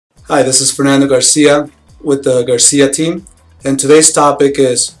Hi, this is Fernando Garcia with the Garcia team, and today's topic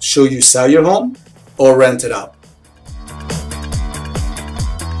is, should you sell your home or rent it out?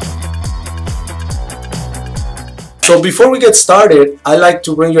 So before we get started, I'd like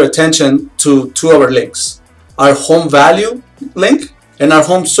to bring your attention to two of our links, our home value link and our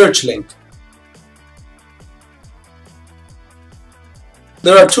home search link.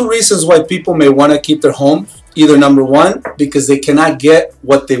 There are two reasons why people may want to keep their home. Either number one, because they cannot get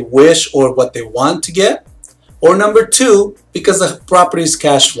what they wish or what they want to get, or number two, because the property is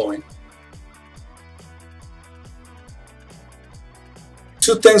cash flowing.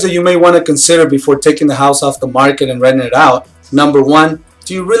 Two things that you may want to consider before taking the house off the market and renting it out. Number one,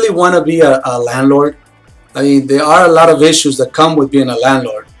 do you really want to be a landlord? I mean, there are a lot of issues that come with being a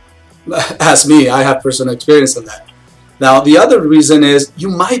landlord. Ask me, I have personal experience in that. Now, the other reason is you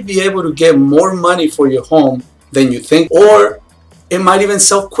might be able to get more money for your home than you think, or it might even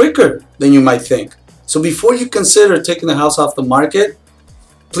sell quicker than you might think. So before you consider taking the house off the market,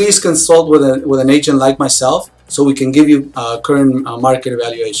 please consult with an agent like myself so we can give you a current market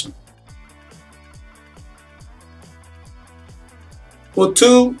evaluation. Well,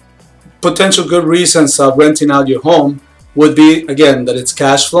 two potential good reasons of renting out your home would be, again, that it's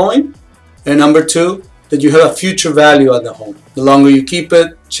cash flowing, and number two, that you have a future value on the home. The longer you keep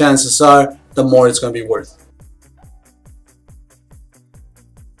it, chances are the more it's going to be worth.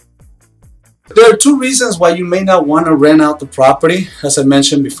 There are two reasons why you may not want to rent out the property, as I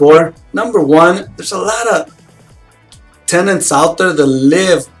mentioned before. Number one, there's a lot of tenants out there that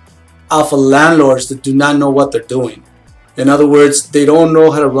live off of landlords that do not know what they're doing. In other words, they don't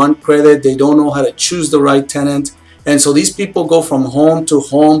know how to run credit, they don't know how to choose the right tenant, and so these people go from home to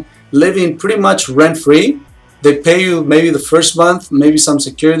home, living pretty much rent-free. They pay you maybe the first month, maybe some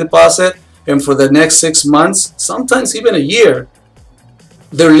security deposit, and for the next 6 months, sometimes even a year,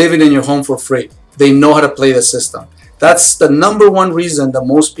 they're living in your home for free. They know how to play the system. That's the number one reason that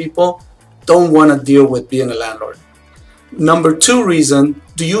most people don't want to deal with being a landlord. Number two reason,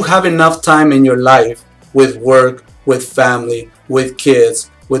 do you have enough time in your life with work, with family, with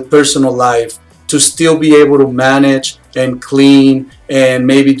kids, with personal life to still be able to manage and clean and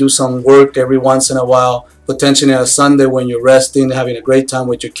maybe do some work every once in a while, potentially on a Sunday when you're resting, having a great time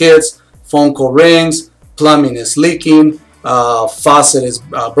with your kids, phone call rings, plumbing is leaking, faucet is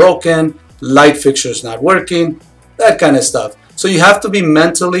broken, light fixture is not working, that kind of stuff. So you have to be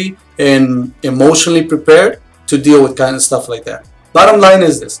mentally and emotionally prepared to deal with kind of stuff like that. Bottom line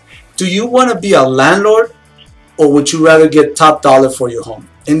is this: do you want to be a landlord, or would you rather get top dollar for your home?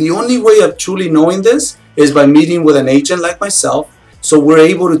 And the only way of truly knowing this is by meeting with an agent like myself, so we're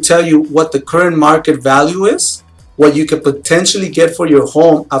able to tell you what the current market value is, what you could potentially get for your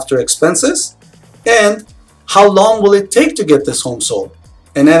home after expenses, and how long will it take to get this home sold.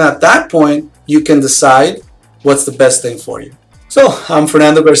 And then at that point, you can decide what's the best thing for you. So I'm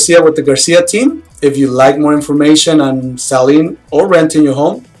Fernando Garcia with the Garcia team. If you'd like more information on selling or renting your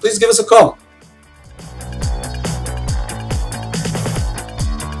home, please give us a call.